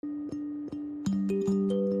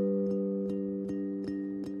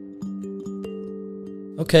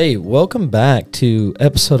Okay, welcome back to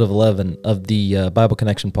episode 11 of the Bible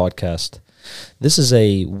Connection podcast. This is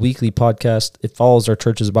a weekly podcast. It follows our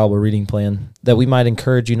church's Bible reading plan that we might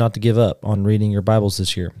encourage you not to give up on reading your Bibles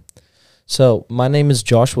this year. So, my name is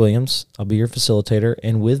Josh Williams. I'll be your facilitator,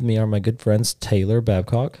 and with me are my good friends Taylor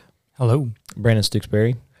Babcock. Hello. Brandon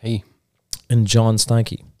Stooksbury. Hey. And John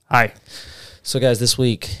Steinke. Hi. So, guys, this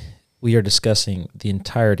week we are discussing the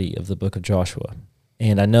entirety of the book of Joshua.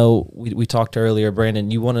 And I know we talked earlier, Brandon.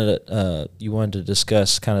 You wanted to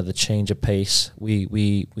discuss kind of the change of pace. We've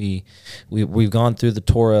gone through the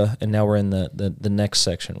Torah, and now we're in the next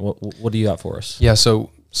section. What do you got for us? Yeah. So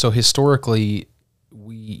historically,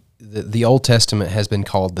 the Old Testament has been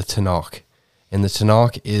called the Tanakh, and the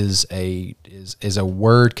Tanakh is a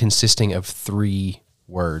word consisting of three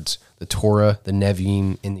words: the Torah, the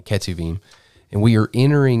Nevi'im, and the Ketuvim. And we are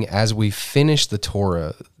entering, as we finish the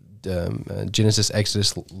Torah, Genesis,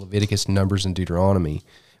 Exodus, Leviticus, Numbers, and Deuteronomy,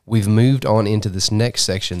 we've moved on into this next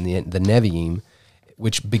section, the Nevi'im,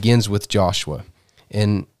 which begins with Joshua,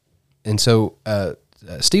 and so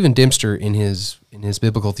Stephen Dempster in his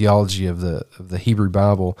biblical theology of the Hebrew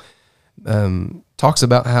Bible talks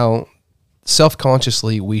about how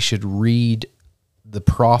self-consciously we should read the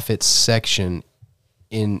prophets section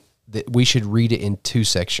we should read it in two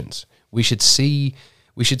sections. We should see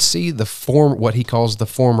what he calls the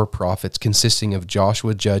former prophets, consisting of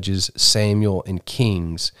Joshua, Judges, Samuel, and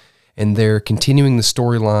Kings, and they're continuing the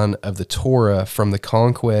storyline of the Torah from the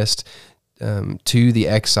conquest to the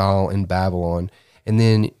exile in Babylon, and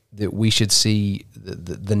then that we should see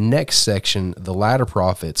the next section, the latter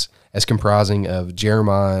prophets, as comprising of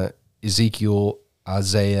Jeremiah, Ezekiel,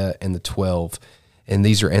 Isaiah, and the 12. And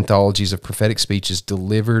these are anthologies of prophetic speeches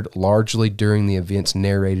delivered largely during the events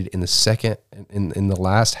narrated in the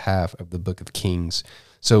last half of the book of Kings.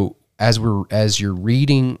 So as you're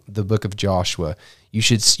reading the book of Joshua, you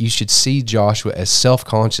should see Joshua as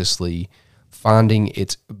self-consciously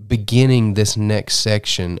beginning this next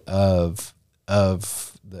section of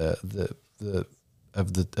the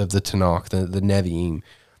Tanakh, the Nevi'im.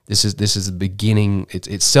 This is the beginning.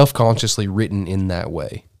 It's self-consciously written in that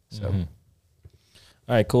way. So. Mm-hmm.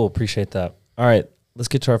 All right, cool. Appreciate that. All right, let's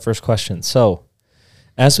get to our first question. So,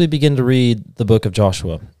 as we begin to read the book of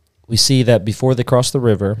Joshua, we see that before they cross the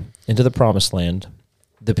river into the promised land,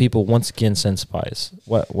 the people once again send spies.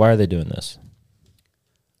 Why are they doing this?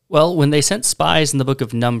 Well, when they sent spies in the book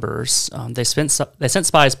of Numbers, they sent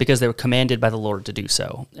spies because they were commanded by the Lord to do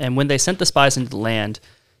so. And when they sent the spies into the land,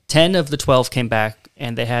 10 of the 12 came back,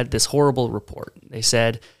 and they had this horrible report. They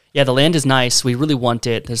said, yeah, the land is nice. We really want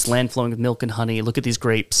it. There's land flowing with milk and honey. Look at these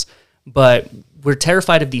grapes. But we're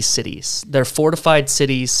terrified of these cities. Their fortified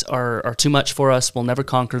cities are too much for us. We'll never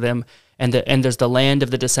conquer them. And there's the land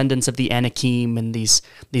of the descendants of the Anakim and these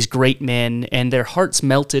great men, and their hearts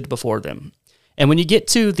melted before them. And when you get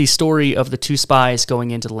to the story of the two spies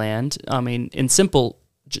going into the land, I mean, the simple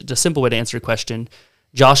way to answer your question,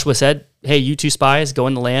 Joshua said, hey, you two spies, go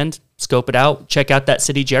in the land, scope it out, check out that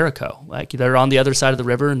city Jericho. Like, they're on the other side of the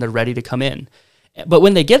river, and they're ready to come in. But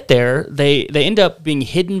when they get there, they end up being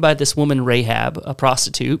hidden by this woman Rahab, a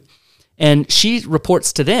prostitute, and she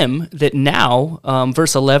reports to them that now,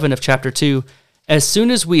 verse 11 of chapter 2, as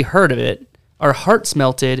soon as we heard of it, our hearts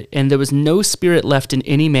melted, and there was no spirit left in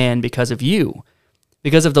any man because of you,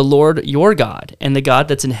 because of the Lord your God, and the God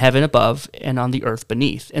that's in heaven above and on the earth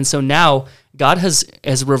beneath. And so now God has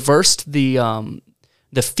reversed the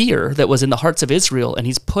fear that was in the hearts of Israel, and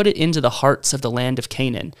he's put it into the hearts of the land of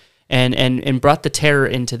Canaan, and brought the terror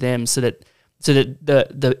into them so that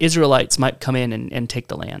the Israelites might come in and take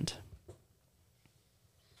the land.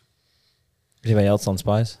 Anybody else on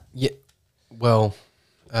spies? Yeah. Well,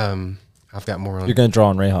 I've got more on. You're going to draw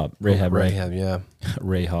on Rahab. Rahab, right? Rahab, yeah.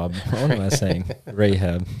 Rahab. What am I saying?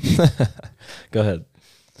 Rahab. Go ahead.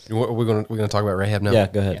 We're going to talk about Rahab now? Yeah,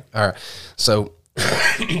 go ahead. Yeah. All right. So,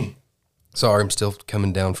 sorry, I'm still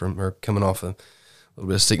coming off a little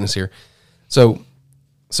bit of sickness here. So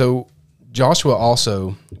Joshua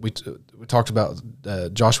also, we talked about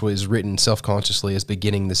Joshua is written self-consciously as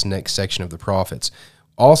beginning this next section of the prophets.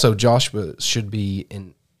 Also, Joshua should be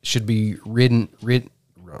read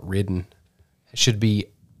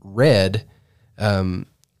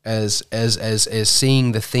as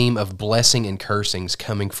seeing the theme of blessing and cursings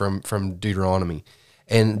coming from Deuteronomy.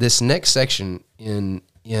 And this next section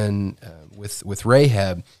with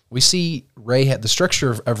Rahab, we see Rahab. The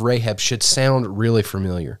structure of Rahab should sound really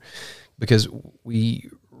familiar, because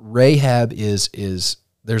Rahab is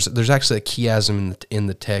there's actually a chiasm in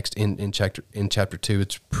the text in chapter 2.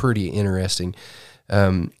 It's pretty interesting.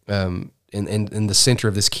 And the center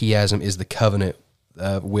of this chiasm is the covenant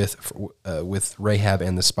with Rahab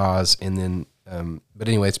and the spies, and then but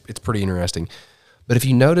anyway, it's pretty interesting. But if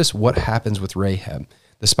you notice what happens with Rahab,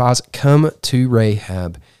 the spies come to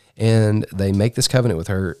Rahab and they make this covenant with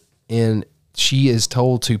her, and she is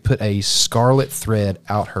told to put a scarlet thread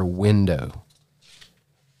out her window,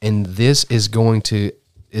 and this is going to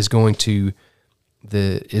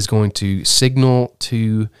signal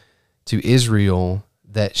to Israel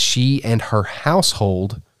that she and her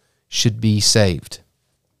household should be saved.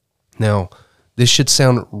 Now, this should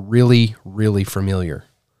sound really, really familiar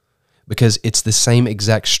because it's the same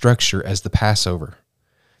exact structure as the Passover.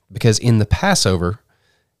 Because in the Passover,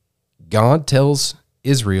 God tells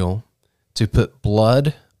Israel to put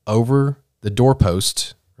blood over the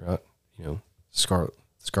doorposts, right? You know,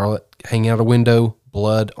 scarlet hanging out a window,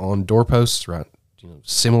 blood on doorposts, right? You know,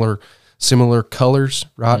 similar colors,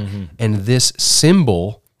 right? Mm-hmm. And this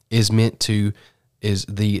symbol is meant to is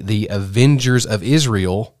the avengers of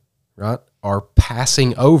Israel, right, are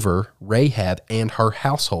passing over Rahab and her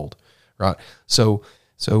household, right? So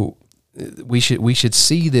we should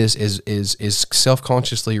see this as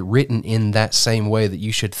self-consciously written in that same way that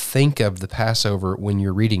you should think of the Passover when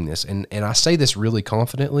you're reading this. And I say this really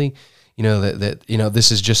confidently, you know, that you know,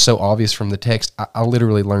 this is just so obvious from the text. I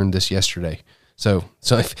literally learned this yesterday. So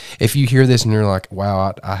if you hear this and you're like,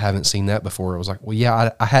 wow, I haven't seen that before, I was like, well,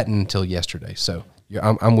 yeah, I hadn't until yesterday. So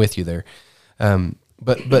I'm with you there.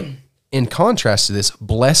 But in contrast to this,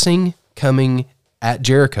 blessing coming at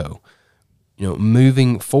Jericho, you know,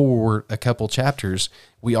 moving forward a couple chapters,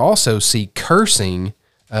 we also see cursing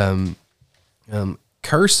with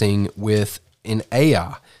an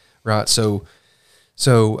Ai, right? So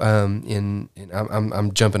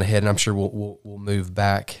I'm jumping ahead, and I'm sure we'll move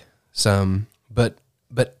back some.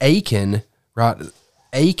 But Achan, right?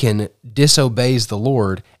 Achan disobeys the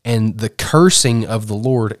Lord, and the cursing of the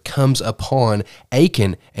Lord comes upon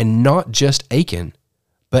Achan, and not just Achan,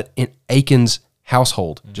 but in Achan's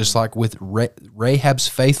household. Mm-hmm. Just like with Rahab's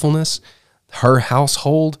faithfulness, her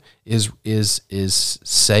household is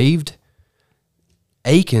saved.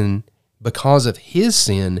 Achan, because of his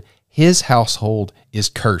sin, his household is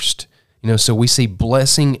cursed. You know, so we see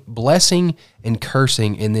blessing and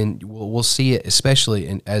cursing, and then we'll see it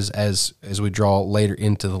especially as we draw later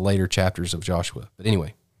into the later chapters of Joshua. But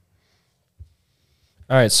anyway.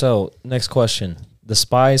 All right, so next question. The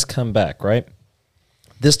spies come back, right?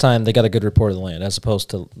 This time they got a good report of the land as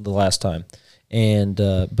opposed to the last time. And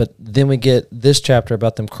but then we get this chapter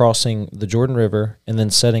about them crossing the Jordan River and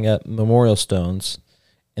then setting up memorial stones,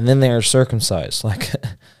 and then they are circumcised. Like,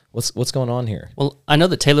 what's going on here? Well, I know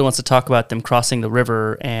that Taylor wants to talk about them crossing the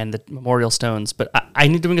river and the memorial stones, but I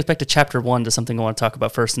need to bring us back to chapter 1 to something I want to talk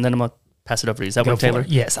about first, and then I'm going to pass it over to you. Is that what, Taylor?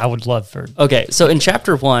 Yes, I would love for. Okay, so in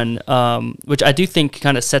chapter 1, which I do think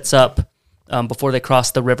kind of sets up before they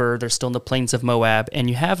cross the river, they're still in the plains of Moab, and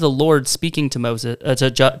you have the Lord speaking to Moses,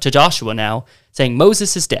 to Joshua now, saying,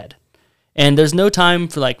 Moses is dead. And there's no time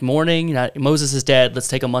for like mourning. Moses is dead. Let's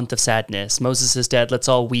take a month of sadness. Moses is dead. Let's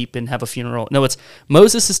all weep and have a funeral. No, it's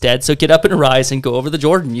Moses is dead. So get up and arise and go over the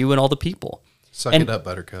Jordan, you and all the people. Suck it up,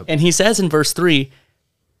 Buttercup. And he says in verse 3,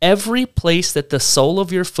 every place that the sole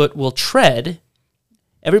of your foot will tread,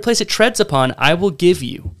 every place it treads upon, I will give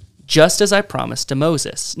you, just as I promised to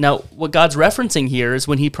Moses. Now, what God's referencing here is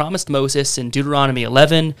when he promised Moses in Deuteronomy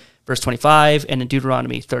 11, verse 25, and in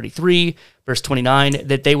Deuteronomy 33, verse 29,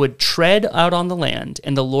 that they would tread out on the land,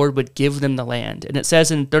 and the Lord would give them the land. And it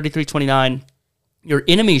says in 33:29, your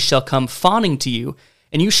enemies shall come fawning to you,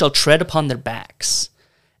 and you shall tread upon their backs.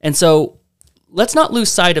 And so let's not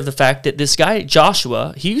lose sight of the fact that this guy,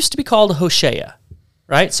 Joshua, he used to be called Hoshea,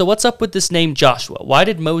 right? So what's up with this name Joshua? Why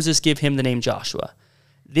did Moses give him the name Joshua?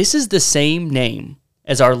 This is the same name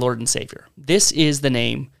as our Lord and Savior. This is the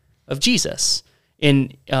name of Jesus.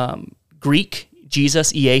 In Greek,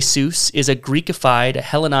 Jesus, Iesus, is a Greekified, a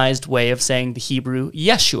Hellenized way of saying the Hebrew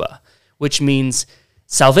Yeshua, which means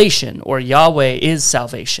salvation, or Yahweh is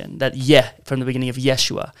salvation, that from the beginning of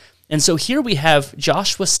Yeshua. And so here we have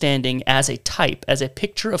Joshua standing as a type, as a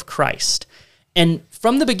picture of Christ. And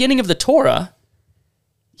from the beginning of the Torah,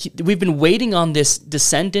 we've been waiting on this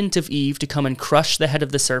descendant of Eve to come and crush the head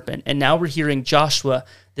of the serpent. And now we're hearing Joshua,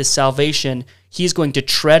 this salvation, he's going to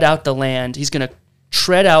tread out the land. He's going to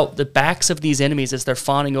tread out the backs of these enemies as they're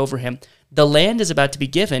fawning over him. The land is about to be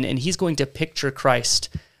given, and he's going to picture Christ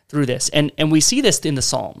through this. And we see this in the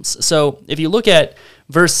Psalms. So if you look at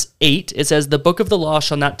verse 8, it says, the book of the law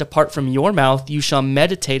shall not depart from your mouth. You shall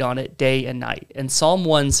meditate on it day and night. And Psalm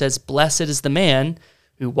 1 says, blessed is the man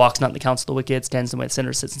who walks not in the counsel of the wicked, stands in the way of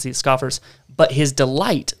sinners, sits and sees scoffers, but his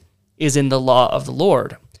delight is in the law of the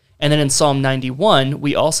Lord. And then in Psalm 91,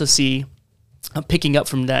 we also see picking up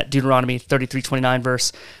from that Deuteronomy 33:29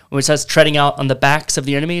 verse, when it says treading out on the backs of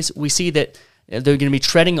the enemies, we see that they're going to be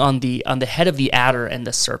treading on the head of the adder and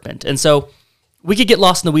the serpent. And so we could get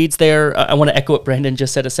lost in the weeds there. I want to echo what Brandon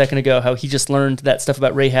just said a second ago, how he just learned that stuff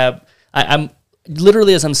about Rahab. I'm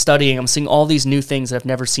literally, as I'm studying, I'm seeing all these new things that I've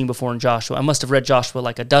never seen before in Joshua. I must have read Joshua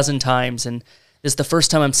like a dozen times, and this is the first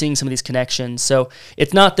time I'm seeing some of these connections. So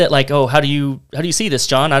it's not that like, oh, how do you see this,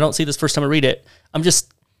 John? I don't see this first time I read it.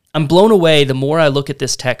 I'm blown away. The more I look at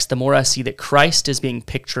this text, the more I see that Christ is being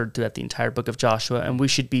pictured throughout the entire book of Joshua, and we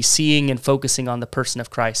should be seeing and focusing on the person of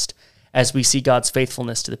Christ as we see God's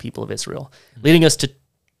faithfulness to the people of Israel. Leading us to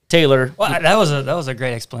Taylor. Well, that was a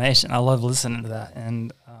great explanation. I love listening to that,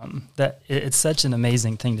 and that it's such an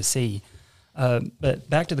amazing thing to see. But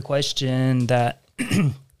back to the question that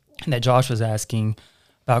that Josh was asking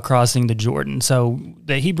about crossing the Jordan. So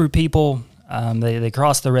the Hebrew people, they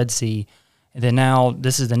crossed the Red Sea, and then now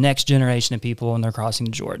this is the next generation of people, and they're crossing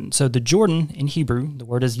the Jordan. So the Jordan in Hebrew, the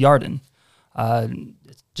word is Yarden.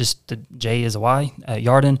 It's just the J is a Y,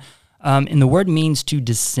 Yarden. And the word means to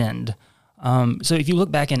descend. So if you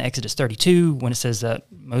look back in Exodus 32, when it says that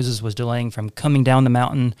Moses was delaying from coming down the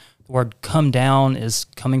mountain, the word come down is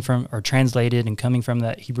coming from, or translated and coming from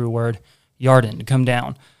that Hebrew word Yarden, to come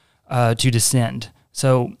down, to descend.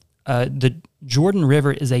 So the Jordan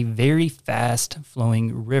River is a very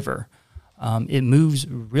fast-flowing river. It moves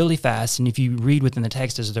really fast, and if you read within the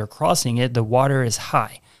text as they're crossing it, the water is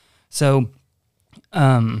high. So,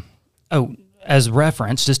 as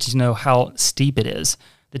reference, just to know how steep it is,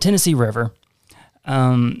 the Tennessee River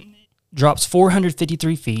drops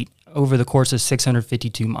 453 feet over the course of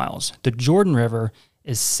 652 miles. The Jordan River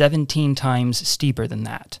is 17 times steeper than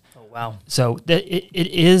that. Oh, wow. So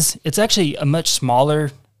it's actually a much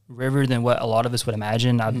smaller river than what a lot of us would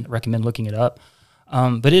imagine. I'd recommend looking it up.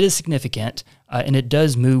 But it is significant, and it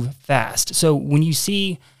does move fast. So when you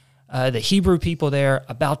see the Hebrew people there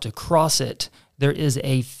about to cross it, there is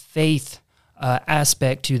a faith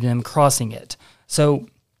aspect to them crossing it. So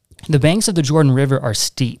the banks of the Jordan River are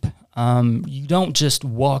steep. You don't just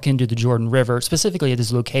walk into the Jordan River, specifically at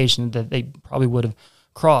this location that they probably would have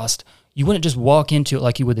crossed. You wouldn't just walk into it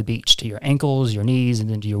like you would the beach, to your ankles, your knees, and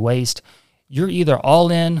then to your waist. You're either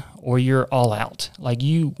all in or you're all out. Like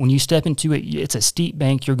when you step into it, it's a steep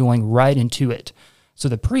bank, you're going right into it. So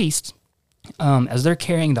the priests, as they're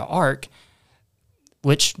carrying the ark,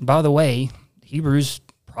 which, by the way, Hebrews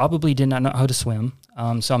probably did not know how to swim,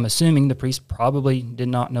 so I'm assuming the priests probably did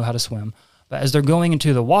not know how to swim. But as they're going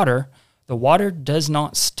into the water does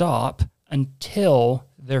not stop until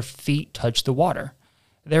their feet touch the water.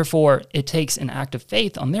 Therefore, it takes an act of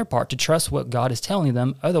faith on their part to trust what God is telling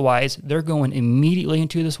them. Otherwise, they're going immediately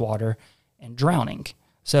into this water and drowning.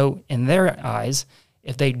 So in their eyes,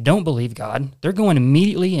 if they don't believe God, they're going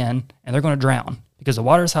immediately in and they're going to drown because the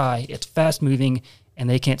water's high, it's fast moving, and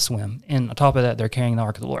they can't swim. And on top of that, they're carrying the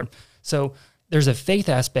ark of the Lord. So there's a faith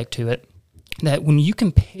aspect to it that when you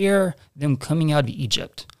compare them coming out of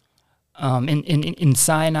Egypt, in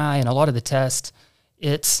Sinai and a lot of the tests,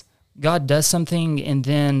 it's God does something, and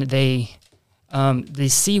then they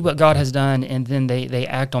see what God has done, and then they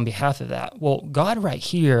act on behalf of that. Well, God right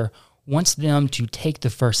here wants them to take the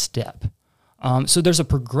first step. So there's a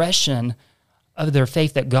progression of their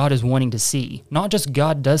faith that God is wanting to see. Not just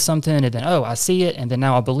God does something, and then, oh, I see it, and then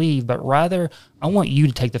now I believe, but rather, I want you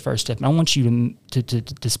to take the first step, and I want you to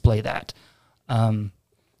display that.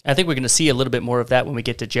 I think we're going to see a little bit more of that when we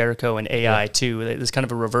get to Jericho and Ai, too. There's kind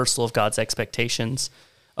of a reversal of God's expectations.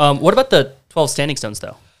 What about the 12 standing stones,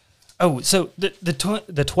 though? Oh, so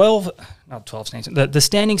the 12, not 12 standing stones, the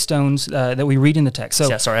standing stones that we read in the text. So,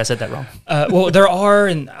 yeah, sorry, I said that wrong. Well, there are,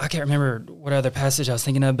 and I can't remember what other passage I was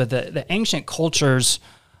thinking of, but the ancient cultures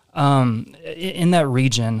in that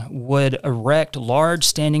region would erect large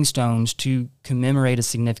standing stones to commemorate a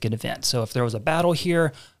significant event. So if there was a battle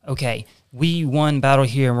here, okay, we won battle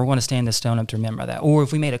here, and we're going to stand this stone up to remember that. Or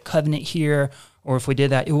if we made a covenant here, or if we did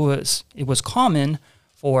that, it was common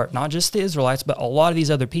for not just the Israelites, but a lot of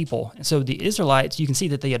these other people. And so the Israelites, you can see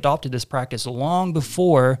that they adopted this practice long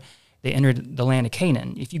before they entered the land of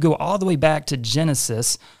Canaan. If you go all the way back to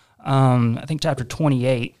Genesis, I think chapter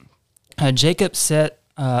 28, Jacob set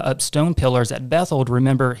up stone pillars at Bethel to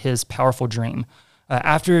remember his powerful dream.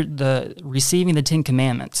 After receiving the 10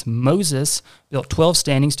 Commandments, Moses built 12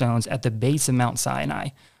 standing stones at the base of Mount Sinai.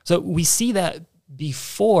 So we see that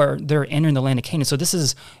before they're entering the land of Canaan. So this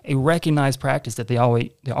is a recognized practice that they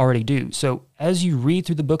already do. So as you read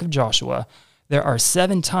through the book of Joshua, there are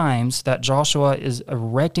 7 times that Joshua is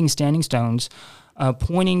erecting standing stones,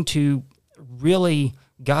 pointing to really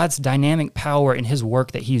God's dynamic power in his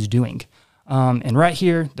work that he's doing. And right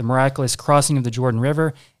here, the miraculous crossing of the Jordan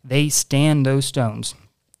River, they stand those stones.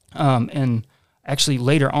 And actually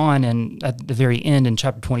later on, and at the very end in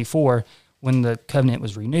chapter 24, when the covenant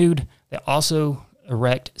was renewed, they also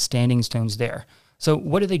erect standing stones there. So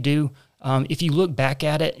what do they do? If you look back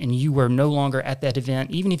at it and you were no longer at that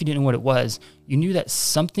event, even if you didn't know what it was, you knew that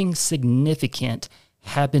something significant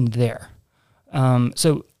happened there.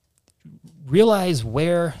 So realize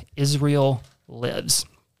where Israel lives.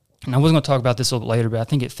 And I was going to talk about this a little bit later, but I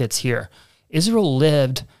think it fits here. Israel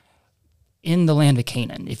lived in the land of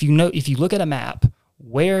Canaan. If you look at a map,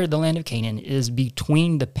 where the land of Canaan is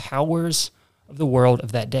between the powers of the world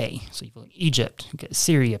of that day. So you've got Egypt,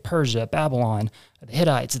 Syria, Persia, Babylon, the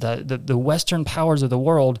Hittites, the Western powers of the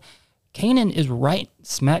world. Canaan is right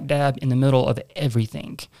smack dab in the middle of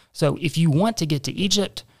everything. So if you want to get to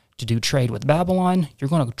Egypt to do trade with Babylon, you're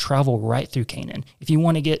going to travel right through Canaan. If you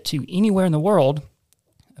want to get to anywhere in the world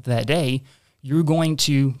of that day, you're going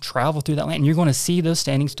to travel through that land, and you're going to see those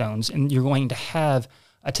standing stones, and you're going to have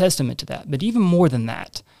a testament to that. But even more than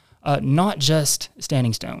that, not just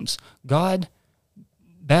standing stones. God,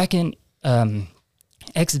 back in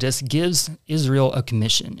Exodus, gives Israel a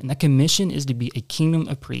commission, and that commission is to be a kingdom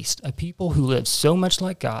of priests, a people who live so much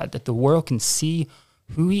like God that the world can see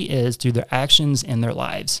who he is through their actions and their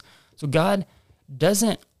lives. So God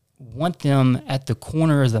doesn't want them at the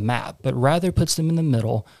corner of the map, but rather puts them in the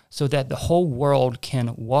middle so that the whole world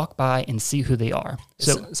can walk by and see who they are.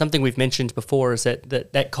 So something we've mentioned before is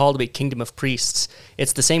that call to be kingdom of priests,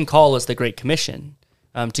 it's the same call as the Great Commission,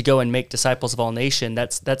 to go and make disciples of all nations.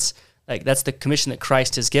 That's the commission that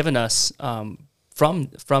Christ has given us from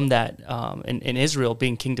that in Israel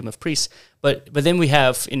being kingdom of priests. But then we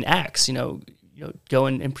have in Acts, go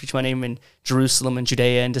and preach my name in Jerusalem and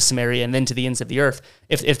Judea and to Samaria and then to the ends of the earth.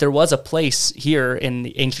 If there was a place here in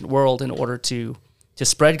the ancient world in order to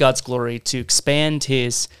spread God's glory, to expand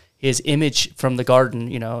his image from the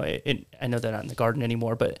garden, I know they're not in the garden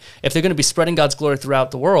anymore, but if they're going to be spreading God's glory throughout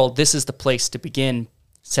the world, this is the place to begin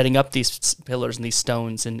setting up these pillars and these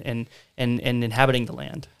stones and inhabiting the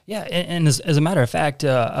land. Yeah, and as a matter of fact,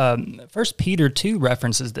 1 Peter 2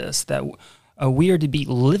 references this, that we are to be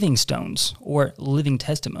living stones or living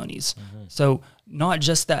testimonies. Mm-hmm. So not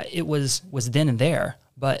just that it was then and there,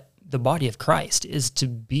 but the body of Christ is to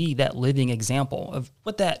be that living example of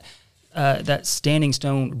what that standing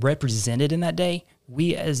stone represented in that day.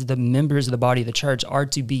 We as the members of the body of the church are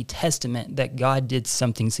to be testament that God did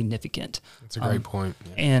something significant. That's a great point.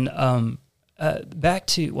 Yeah. And back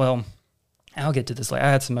to, I'll get to this later.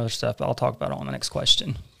 I had some other stuff, but I'll talk about it on the next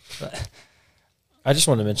question. But I just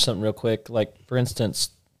want to mention something real quick. Like, for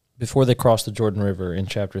instance, before they crossed the Jordan River in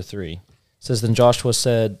chapter 3, it says, "Then Joshua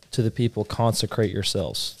said to the people, consecrate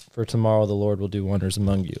yourselves, for tomorrow the Lord will do wonders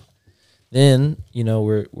among you." Then,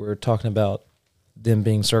 we're talking about them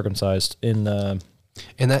being circumcised in the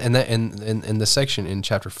section in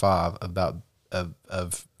chapter 5 about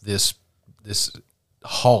of this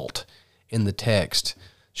halt in the text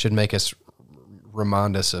should make us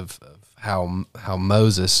remind us of how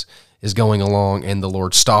Moses is going along and the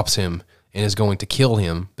Lord stops him and is going to kill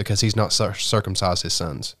him because he's not circumcised his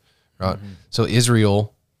sons, right? Mm-hmm. So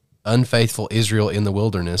Israel, unfaithful Israel in the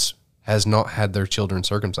wilderness, has not had their children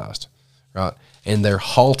circumcised, right? And they're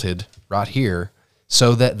halted right here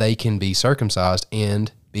so that they can be circumcised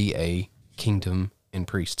and be a kingdom and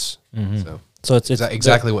priests. Mm-hmm. So it's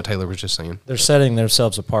exactly what Taylor was just saying. They're setting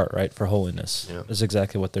themselves apart, right, for holiness. Yeah. Is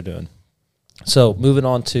exactly what they're doing. So moving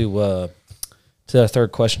on to the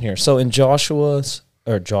third question here. So in Joshua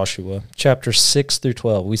chapter 6 through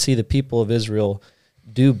 12, we see the people of Israel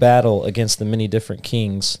do battle against the many different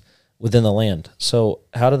kings within the land. So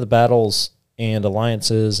how do the battles and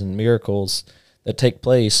alliances and miracles that take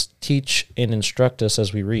place teach and instruct us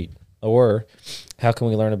as we read? Or how can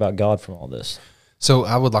we learn about God from all this? So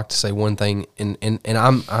I would like to say one thing, and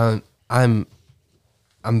I'm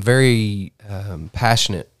very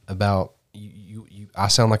passionate about I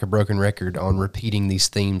sound like a broken record on repeating these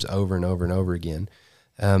themes over and over and over again.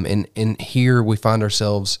 And here we find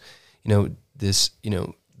ourselves, the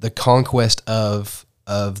conquest of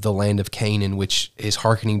the land of Canaan, which is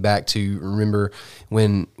hearkening back to, remember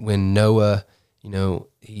when Noah,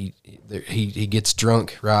 he gets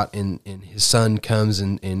drunk, right? And his son comes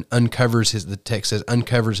and uncovers the text says,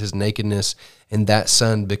 uncovers his nakedness, and that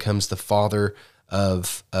son becomes the father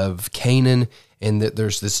of Canaan, and that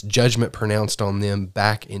there's this judgment pronounced on them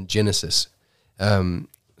back in Genesis. And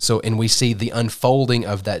we see the unfolding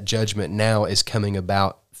of that judgment now is coming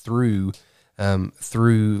about through the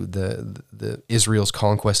Israel's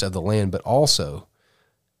conquest of the land, but also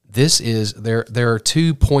there are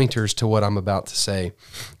 2 pointers to what I'm about to say.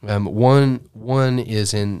 One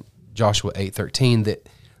is in Joshua 8:13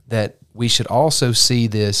 that we should also see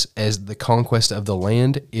this as the conquest of the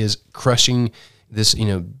land is crushing this,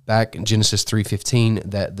 back in Genesis 3:15,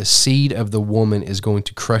 that the seed of the woman is going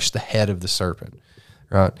to crush the head of the serpent,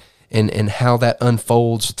 right? And how that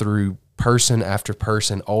unfolds through person after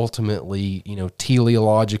person, ultimately,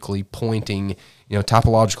 teleologically pointing,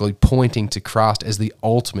 typologically pointing to Christ as the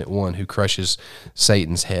ultimate one who crushes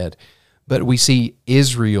Satan's head. But we see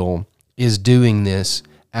Israel is doing this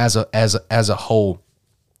as a whole.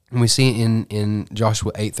 And we see it in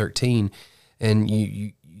Joshua 8:13, and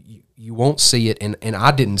you won't see it, and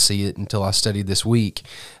I didn't see it until I studied this week.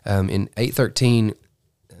 In 8:13,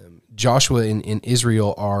 Joshua and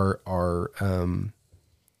Israel are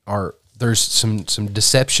there's some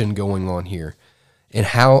deception going on here, and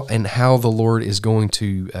how the Lord is going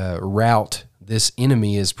to rout this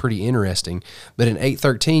enemy is pretty interesting. But in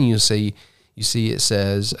 8:13, you see it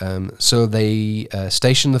says, so they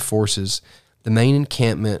stationed the forces. The main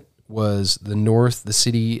encampment was the north, the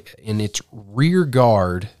city in its rear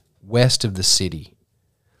guard west of the city.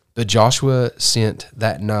 But Joshua sent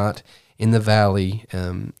that night in the valley.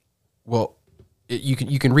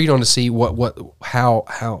 You can read on to see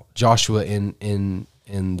how Joshua and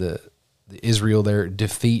the Israel there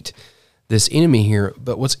defeat this enemy here.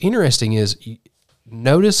 But what's interesting is,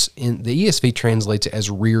 notice in the ESV translates it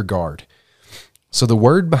as rear guard. So the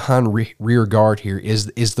word behind rear guard here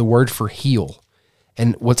is the word for heel.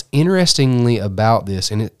 And what's interestingly about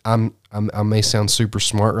this, and I may sound super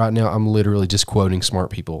smart right now. I'm literally just quoting smart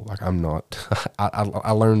people. Like, I'm not.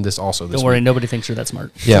 I learned this also this Don't worry, week. nobody thinks you're that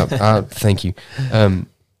smart. Yeah, thank you.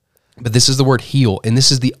 But this is the word heel, and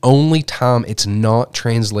this is the only time it's not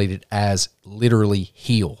translated as literally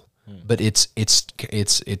heel, but it's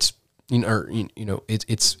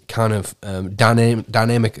kind of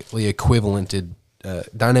dynamically equivalented.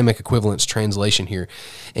 Dynamic equivalence translation here.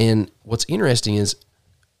 And what's interesting is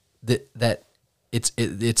that it's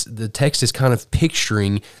the text is kind of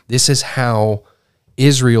picturing this is how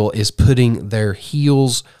Israel is putting their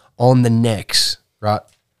heels on the necks, right,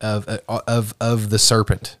 of the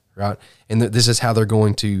serpent, right, and this is how they're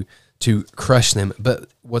going to crush them.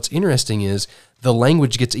 But what's interesting is the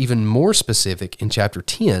language gets even more specific in chapter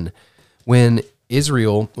 10 when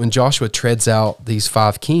Joshua treads out these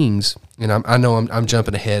 5 kings. And I know I'm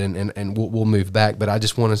jumping ahead, and we'll move back, but I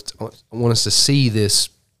just want us to see this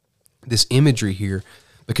imagery here,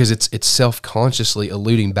 because it's self-consciously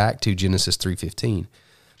alluding back to Genesis 3:15.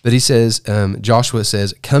 But he says, Joshua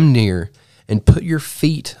says, "Come near and put your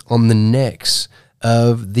feet on the necks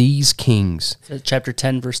of these kings." Chapter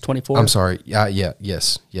 10, verse 24. I'm sorry.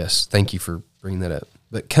 Yes. Thank you for bringing that up.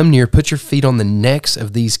 But come near, put your feet on the necks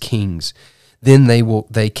of these kings. Then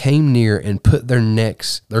they came near and put their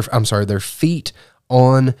feet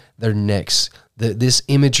on their necks. This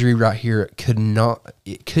imagery right here could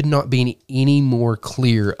not be any more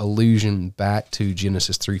clear allusion back to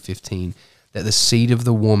Genesis 3:15, that the seed of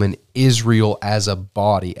the woman, Israel as a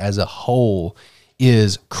body, as a whole,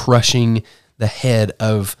 is crushing the head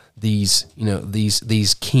of these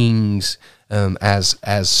kings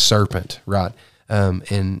as serpent, right?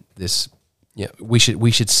 And this. Yeah, we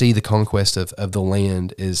should see the conquest of the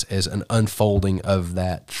land as an unfolding of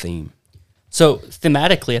that theme. So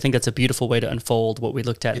thematically, I think that's a beautiful way to unfold what we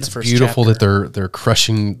looked at in the first beautiful chapter. that they're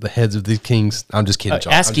crushing the heads of these kings. I'm just kidding,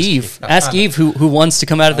 John. Ask Eve. Ask Eve who wants to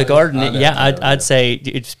come out of the garden. I'd say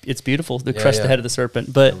it's beautiful to crush the head of the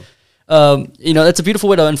serpent. But that's a beautiful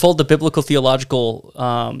way to unfold the biblical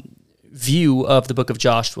theological view of the book of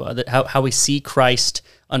Joshua. That how we see Christ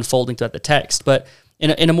unfolding throughout the text, but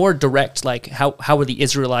in a more direct, like how are the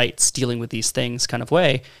Israelites dealing with these things kind of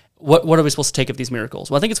way, what are we supposed to take of these miracles?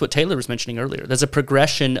 Well, I think it's what Taylor was mentioning earlier. There's a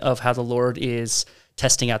progression of how the Lord is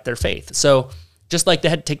testing out their faith. So just like they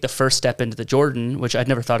had to take the first step into the Jordan, which I'd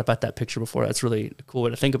never thought about that picture before. That's really a cool way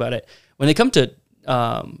to think about it. When they come to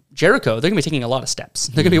Jericho, they're going to be taking a lot of steps.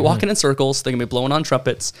 They're going to be walking in circles. They're going to be blowing on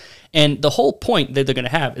trumpets. And the whole point that they're going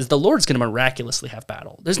to have is the Lord's going to miraculously have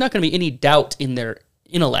battle. There's not going to be any doubt in their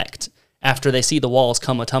intellect after they see the walls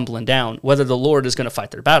come a-tumbling down, whether the Lord is going to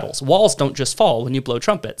fight their battles. Walls don't just fall when you blow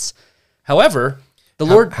trumpets. However, the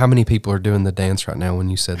Lord... How many people are doing the dance right now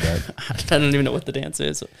when you said that? I don't even know what the dance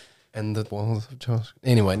is. And the walls of Joshua.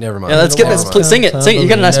 Anyway, never mind. Yeah, let's get this. Sing it. Sing it. You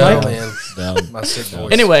got a nice mic? Man. My sick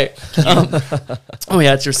voice. Anyway.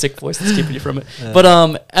 It's your sick voice that's keeping you from it. Yeah.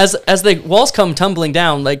 But as the walls come tumbling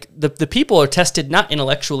down, like the people are tested not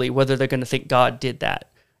intellectually whether they're going to think God did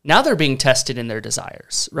that. Now they're being tested in their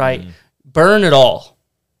desires, right? Burn it all.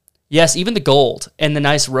 Yes, even the gold and the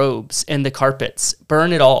nice robes and the carpets,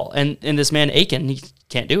 burn it all. And this man Achan, he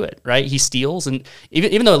can't do it, right? He steals, and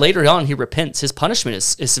even though later on he repents, his punishment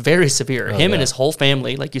is very severe. Him and his whole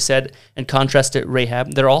family, like you said, in contrast to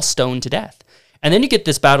Rahab, they're all stoned to death. And then you get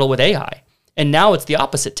this battle with Ai, and now it's the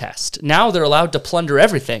opposite test. Now they're allowed to plunder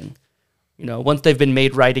everything, once they've been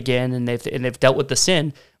made right again and they've dealt with the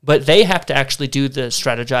sin, but they have to actually do the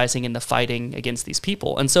strategizing and the fighting against these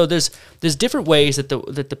people. And so there's different ways that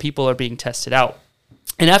the people are being tested out.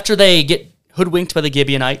 And after they get hoodwinked by the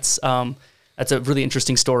Gibeonites, that's a really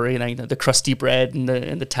interesting story, and the crusty bread and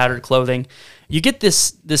the tattered clothing. You get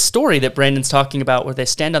this story that Brandon's talking about where they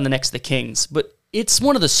stand on the necks of the kings, but it's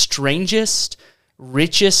one of the strangest,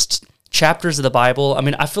 richest chapters of the Bible. I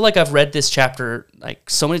mean, I feel like I've read this chapter like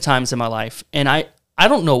so many times in my life, and I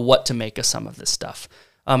don't know what to make of some of this stuff.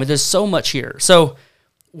 There's so much here. So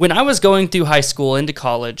when I was going through high school into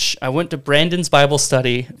college, I went to Brandon's Bible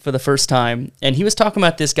study for the first time, and he was talking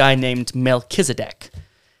about this guy named Melchizedek.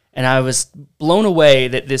 And I was blown away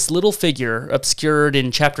that this little figure obscured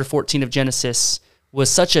in chapter 14 of Genesis was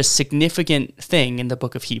such a significant thing in the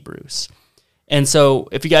book of Hebrews. And so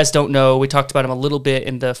if you guys don't know, we talked about him a little bit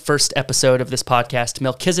in the first episode of this podcast.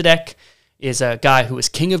 Melchizedek is a guy who was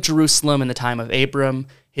king of Jerusalem in the time of Abram.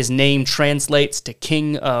 His name translates to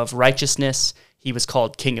king of righteousness. He was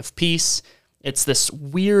called king of peace. It's this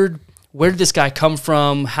weird, where did this guy come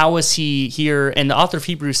from? How is he here? And the author of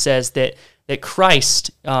Hebrews says that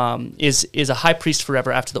Christ is a high priest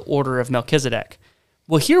forever after the order of Melchizedek.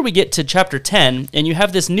 Well, here we get to chapter 10, and you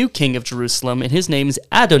have this new king of Jerusalem, and his name is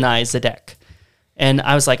Adonai-Zedek. And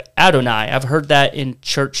I was like, Adonai, I've heard that in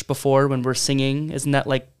church before when we're singing. Isn't that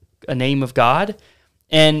like a name of God?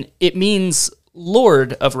 And it means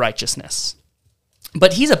Lord of righteousness.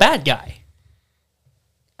 But he's a bad guy.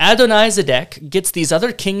 Adonai-Zedek gets these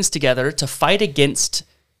other kings together to fight against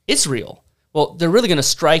Israel. Well, they're really going to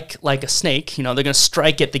strike like a snake. They're going to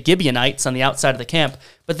strike at the Gibeonites on the outside of the camp,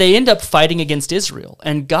 but they end up fighting against Israel,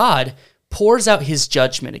 and God pours out his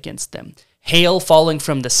judgment against them. Hail falling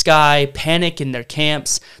from the sky, panic in their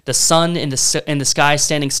camps, the sun in the sky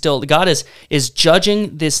standing still. God is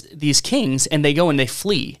judging these kings, and they go and they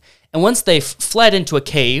flee. And once they've fled into a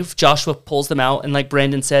cave, Joshua pulls them out, and like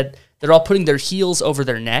Brandon said, they're all putting their heels over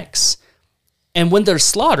their necks. And when they're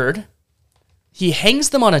slaughtered, he hangs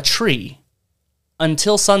them on a tree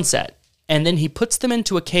until sunset, and then he puts them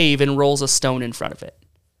into a cave and rolls a stone in front of it.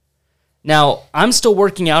 Now, I'm still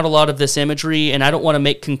working out a lot of this imagery, and I don't want to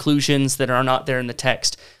make conclusions that are not there in the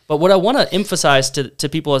text. But what I want to emphasize to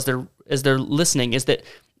people as they're listening is that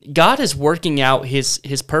God is working out his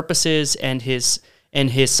purposes and his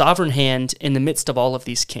sovereign hand in the midst of all of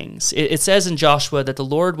these kings. It says in Joshua that the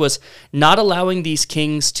Lord was not allowing these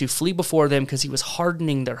kings to flee before them because he was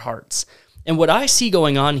hardening their hearts. And what I see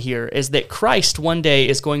going on here is that Christ one day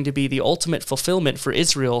is going to be the ultimate fulfillment for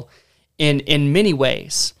Israel in many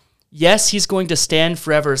ways. Yes, he's going to stand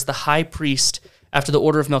forever as the high priest after the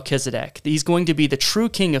order of Melchizedek. He's going to be the true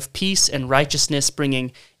king of peace and righteousness,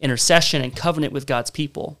 bringing intercession and covenant with God's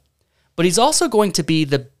people. But he's also going to be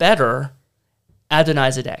the better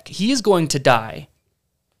Adonai-Zedek. He is going to die,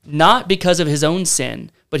 not because of his own sin,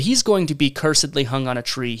 but he's going to be cursedly hung on a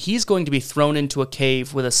tree. He's going to be thrown into a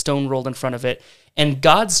cave with a stone rolled in front of it, and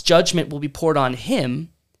God's judgment will be poured on him,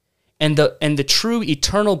 and the true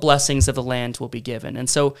eternal blessings of the land will be given. And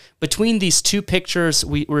so between these two pictures,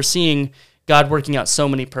 we're seeing God working out so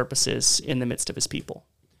many purposes in the midst of his people.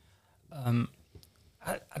 I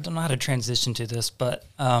don't know how to transition to this, but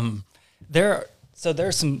there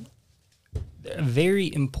are some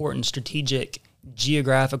very important strategic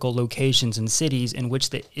geographical locations and cities in which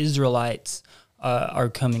the Israelites are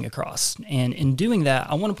coming across. And in doing that,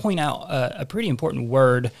 I want to point out a pretty important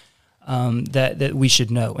word that we should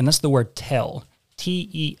know, and that's the word tel,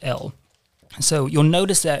 T-E-L. So you'll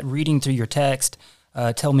notice that reading through your text,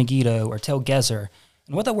 Tel Megiddo or Tel Gezer,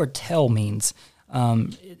 and what that word tel means,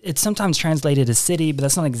 it's sometimes translated as city, but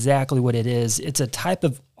that's not exactly what it is. It's a type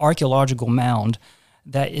of archaeological mound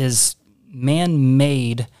that is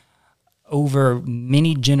man-made over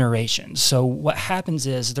many generations. So what happens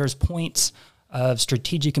is there's points of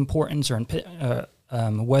strategic importance, or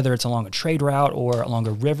whether it's along a trade route or along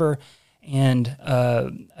a river, and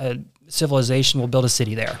a civilization will build a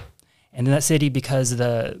city there. And in that city, because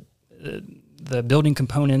the building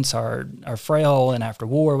components are frail, and after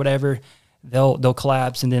war or whatever, they'll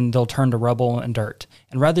collapse, and then they'll turn to rubble and dirt.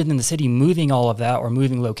 And rather than the city moving all of that or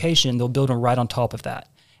moving location, they'll build them right on top of that.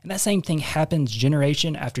 And that same thing happens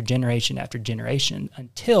generation after generation after generation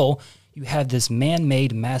until you have this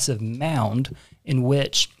man-made massive mound in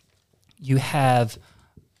which you have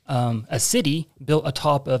a city built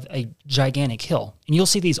atop of a gigantic hill. And you'll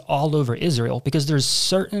see these all over Israel because there's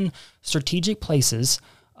certain strategic places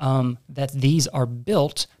that these are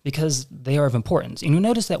built because they are of importance. And you'll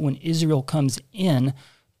notice that when Israel comes in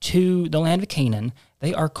to the land of Canaan,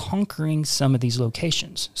 they are conquering some of these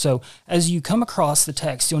locations. So as you come across the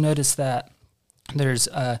text, you'll notice that there's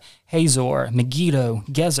Hazor, Megiddo,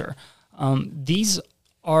 Gezer. These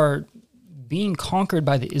are being conquered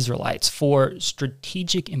by the Israelites for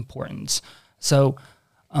strategic importance. So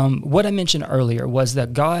what I mentioned earlier was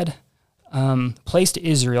that God placed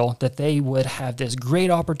Israel that they would have this great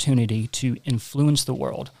opportunity to influence the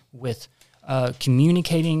world with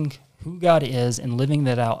communicating who God is and living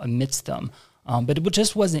that out amidst them. But it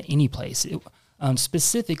just wasn't any place.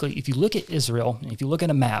 Specifically, if you look at Israel, if you look at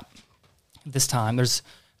a map this time, there's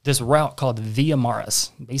this route called the Via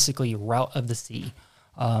Maris, basically route of the sea.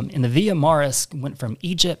 And the Via Maris went from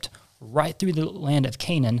Egypt right through the land of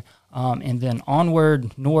Canaan, and then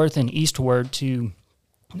onward, north and eastward to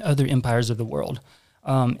other empires of the world.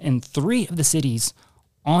 And three of the cities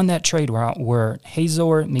on that trade route were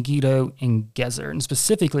Hazor, Megiddo, and Gezer. And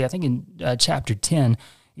specifically, I think in chapter 10,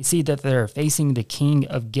 you see that they're facing the king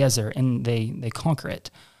of Gezer, and they conquer it.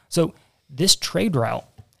 So this trade route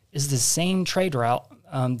is the same trade route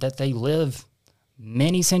that they live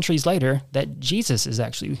many centuries later that Jesus is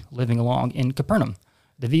actually living along in Capernaum.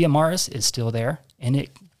 The Via Maris is still there, and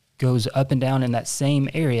it goes up and down in that same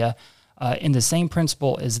area, and the same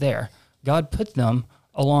principle is there. God put them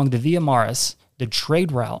along the Via Maris, the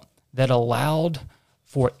trade route that allowed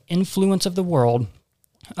for influence of the world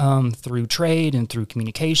through trade and through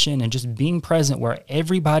communication and just being present where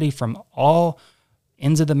everybody from all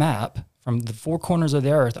ends of the map, from the four corners of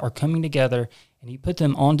the earth, are coming together, and he put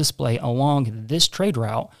them on display along this trade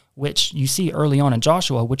route, which you see early on in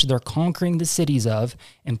Joshua, which they're conquering the cities of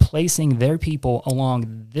and placing their people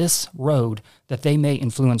along this road that they may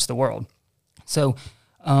influence the world. So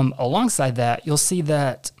alongside that, you'll see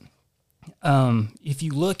that if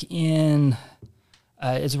you look in,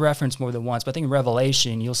 it's referenced more than once, but I think in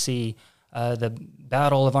Revelation, you'll see the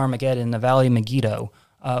Battle of Armageddon in the Valley of Megiddo.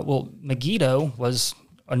 Megiddo was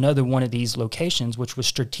another one of these locations which was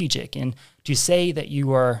strategic. And to say that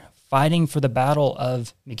you are fighting for the Battle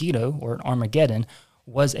of Megiddo or Armageddon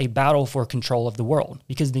was a battle for control of the world,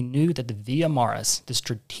 because they knew that the Via Maris, the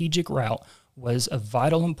strategic route, was of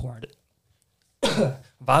vital importance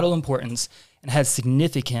and had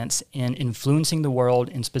significance in influencing the world,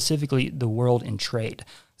 and specifically the world in trade.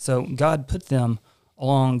 So God put them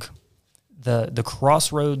along the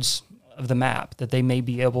crossroads of the map that they may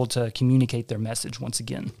be able to communicate their message once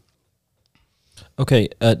again. Okay,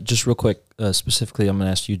 just real quick, specifically, I'm going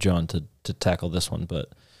to ask you, John, to tackle this one, but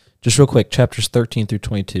just real quick, chapters 13 through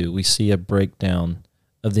 22, we see a breakdown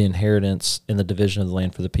of the inheritance and the division of the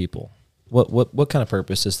land for the people. What kind of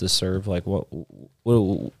purpose does this serve? Like, what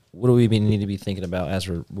do we need to be thinking about as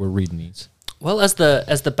we're reading these? Well, as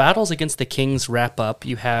the battles against the kings wrap up,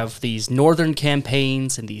 you have these northern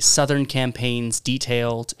campaigns and these southern campaigns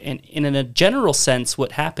detailed. And in a general sense,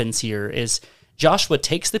 what happens here is Joshua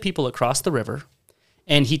takes the people across the river,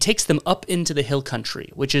 and he takes them up into the hill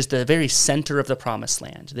country, which is the very center of the promised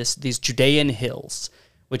land. These Judean hills,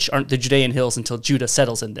 which aren't the Judean hills until Judah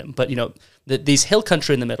settles in them, but these hill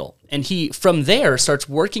country in the middle. And he, from there, starts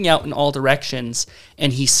working out in all directions,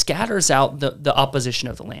 and he scatters out the opposition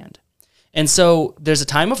of the land. And so there's a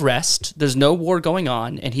time of rest, there's no war going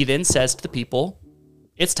on, and he then says to the people,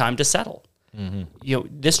 it's time to settle. Mm-hmm.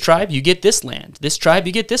 This tribe, you get this land. This tribe,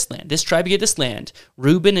 you get this land. This tribe, you get this land.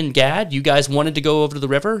 Reuben and Gad, you guys wanted to go over to the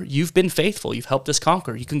river. You've been faithful. You've helped us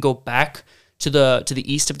conquer. You can go back to the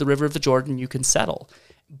east of the river of the Jordan. You can settle.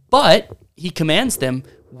 But he commands them,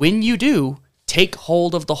 when you do, take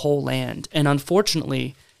hold of the whole land. And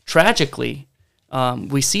unfortunately, tragically,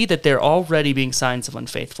 we see that they're already being signs of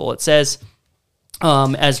unfaithful. It says,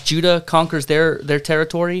 as Judah conquers their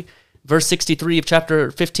territory, verse 63 of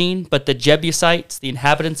chapter 15, but the Jebusites, the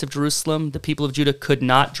inhabitants of Jerusalem, the people of Judah, could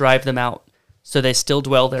not drive them out, so they still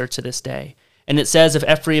dwell there to this day. And it says of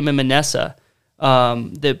Ephraim and Manasseh,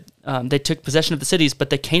 they took possession of the cities, but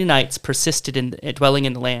the Canaanites persisted in dwelling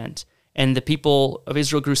in the land. And the people of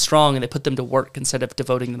Israel grew strong, and they put them to work instead of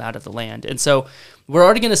devoting them out of the land. And so we're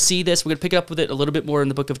already going to see this. We're going to pick up with it a little bit more in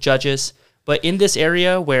the book of Judges. But in this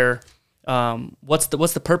area where what's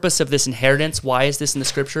the purpose of this inheritance? Why is this in the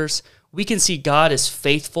scriptures? We can see God is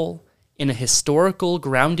faithful in a historical,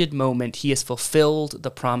 grounded moment. He has fulfilled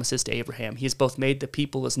the promises to Abraham. He has both made the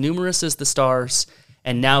people as numerous as the stars,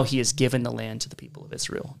 and now he has given the land to the people of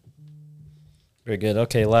Israel. Very good.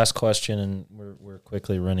 Okay, last question, and we're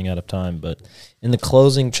quickly running out of time, but in the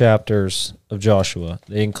closing chapters of Joshua,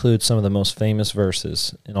 they include some of the most famous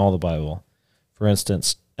verses in all the Bible. For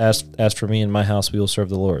instance, as for me and my house, we will serve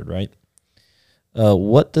the Lord, right?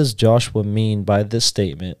 What does Joshua mean by this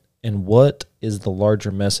statement, and what is the larger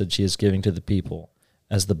message he is giving to the people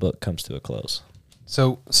as the book comes to a close?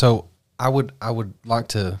 So I would like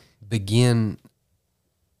to begin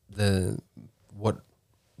the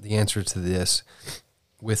answer to this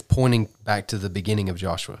with pointing back to the beginning of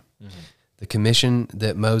Joshua. Mm-hmm. The commission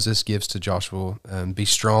that Moses gives to Joshua, be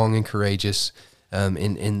strong and courageous.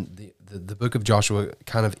 In the book of Joshua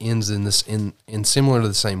kind of ends in this in similar to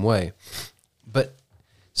the same way. But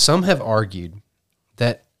some have argued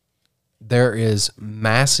that there is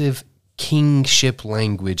massive kingship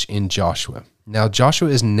language in Joshua. Now, Joshua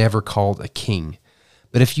is never called a king,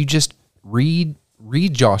 but if you just read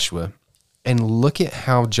Joshua and look at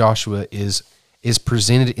how Joshua is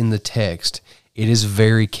presented in the text, it is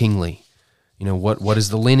very kingly. You know, what is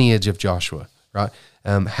the lineage of Joshua, right?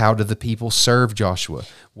 How do the people serve Joshua?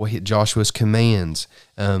 What Joshua's commands,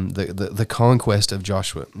 the conquest of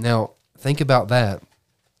Joshua. Now, think about that,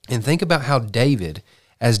 and think about how David,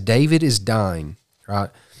 as David is dying, right?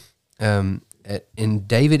 And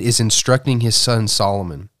David is instructing his son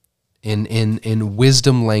Solomon in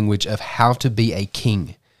wisdom language of how to be a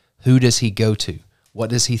king. Who does he go to?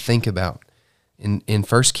 What does he think about? In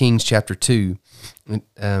 1 Kings chapter 2,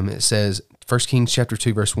 it says, 1 Kings chapter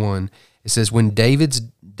 2, verse 1, it says, when David's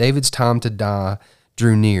time to die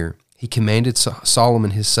drew near, he commanded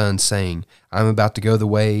Solomon his son, saying, I'm about to go the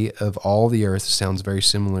way of all the earth. Sounds very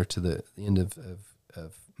similar to the end of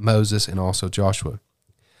Moses and also Joshua.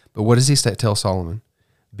 But what does he tell Solomon?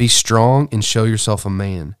 Be strong and show yourself a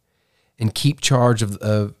man, and keep the charge of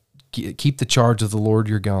the Lord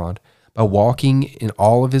your God, by walking in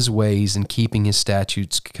all of his ways and keeping his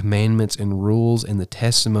statutes, commandments, and rules, and the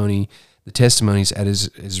testimonies as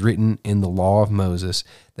is written in the law of Moses,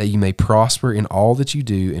 that you may prosper in all that you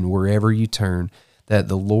do and wherever you turn, that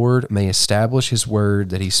the Lord may establish his word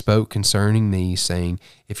that he spoke concerning me, saying,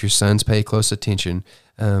 if your sons pay close attention.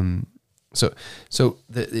 So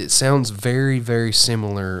it sounds very, very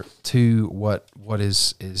similar to what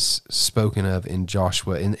is spoken of in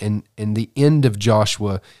Joshua, and the end of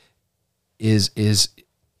Joshua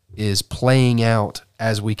is playing out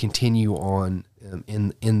as we continue on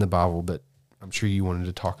in the Bible. But I'm sure you wanted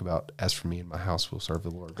to talk about, as for me and my house, we'll serve the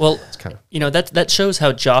Lord. Well, it's kind of, that shows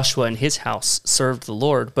how Joshua and his house served the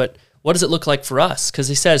Lord. But what does it look like for us? Because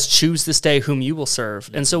he says, choose this day whom you will serve.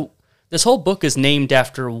 And so this whole book is named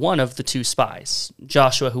after one of the two spies,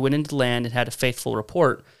 Joshua, who went into the land and had a faithful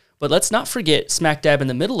report. But let's not forget, smack dab in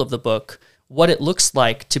the middle of the book, what it looks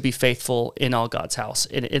like to be faithful in all God's house.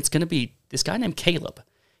 And it's going to be this guy named Caleb.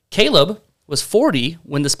 Caleb was 40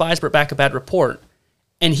 when the spies brought back a bad report,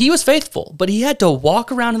 and he was faithful, but he had to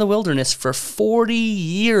walk around in the wilderness for 40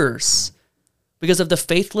 years because of the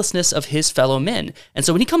faithlessness of his fellow men. And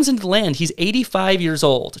so when he comes into the land, he's 85 years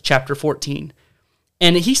old, chapter 14.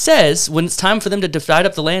 And he says, when it's time for them to divide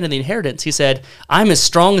up the land and the inheritance, he said, I'm as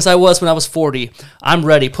strong as I was when I was 40. I'm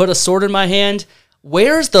ready. Put a sword in my hand.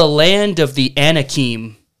 Where's the land of the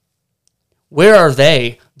Anakim? Where are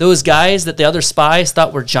they? Those guys that the other spies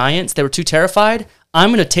thought were giants, they were too terrified. I'm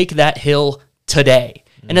going to take that hill today.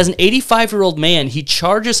 And as an 85-year-old man, he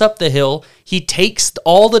charges up the hill. He takes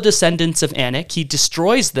all the descendants of Anak. He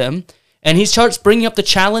destroys them. And he starts bringing up the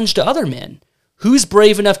challenge to other men. Who's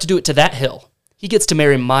brave enough to do it to that hill? He gets to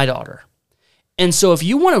marry my daughter. And so if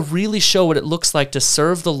you want to really show what it looks like to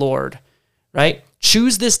serve the Lord, right?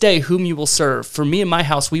 Choose this day whom you will serve. For me and my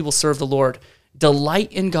house, we will serve the Lord.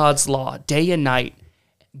 Delight in God's law day and night.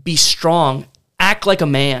 Be strong. Act like a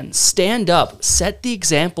man. Stand up. Set the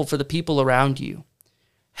example for the people around you.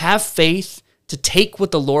 Have faith to take what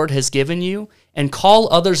the Lord has given you and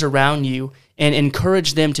call others around you and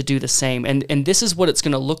encourage them to do the same. And this is what it's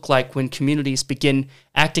going to look like when communities begin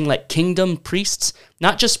acting like kingdom priests,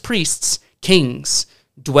 not just priests, kings,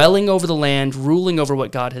 dwelling over the land, ruling over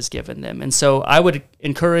what God has given them. And so I would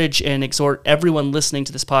encourage and exhort everyone listening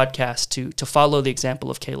to this podcast to follow the example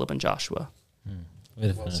of Caleb and Joshua. Way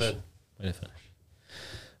to finish. Way to finish.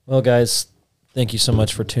 Well, guys, thank you so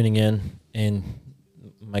much for tuning in. And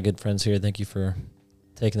my good friends here, thank you for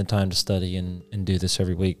taking the time to study and do this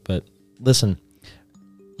every week. But listen,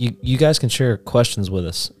 you guys can share questions with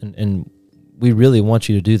us, and we really want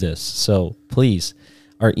you to do this. So please,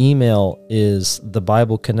 our email is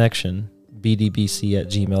thebibleconnection,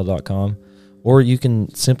 bdbc@gmail.com, or you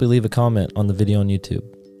can simply leave a comment on the video on YouTube.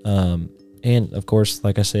 And of course,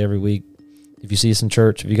 like I say every week, if you see us in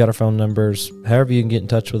church, if you got our phone numbers, however you can get in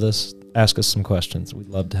touch with us, ask us some questions. We'd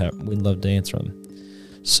love to answer them.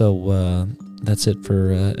 So that's it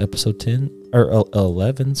for episode 10 or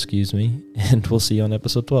 11, excuse me, and we'll see you on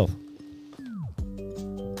episode 12.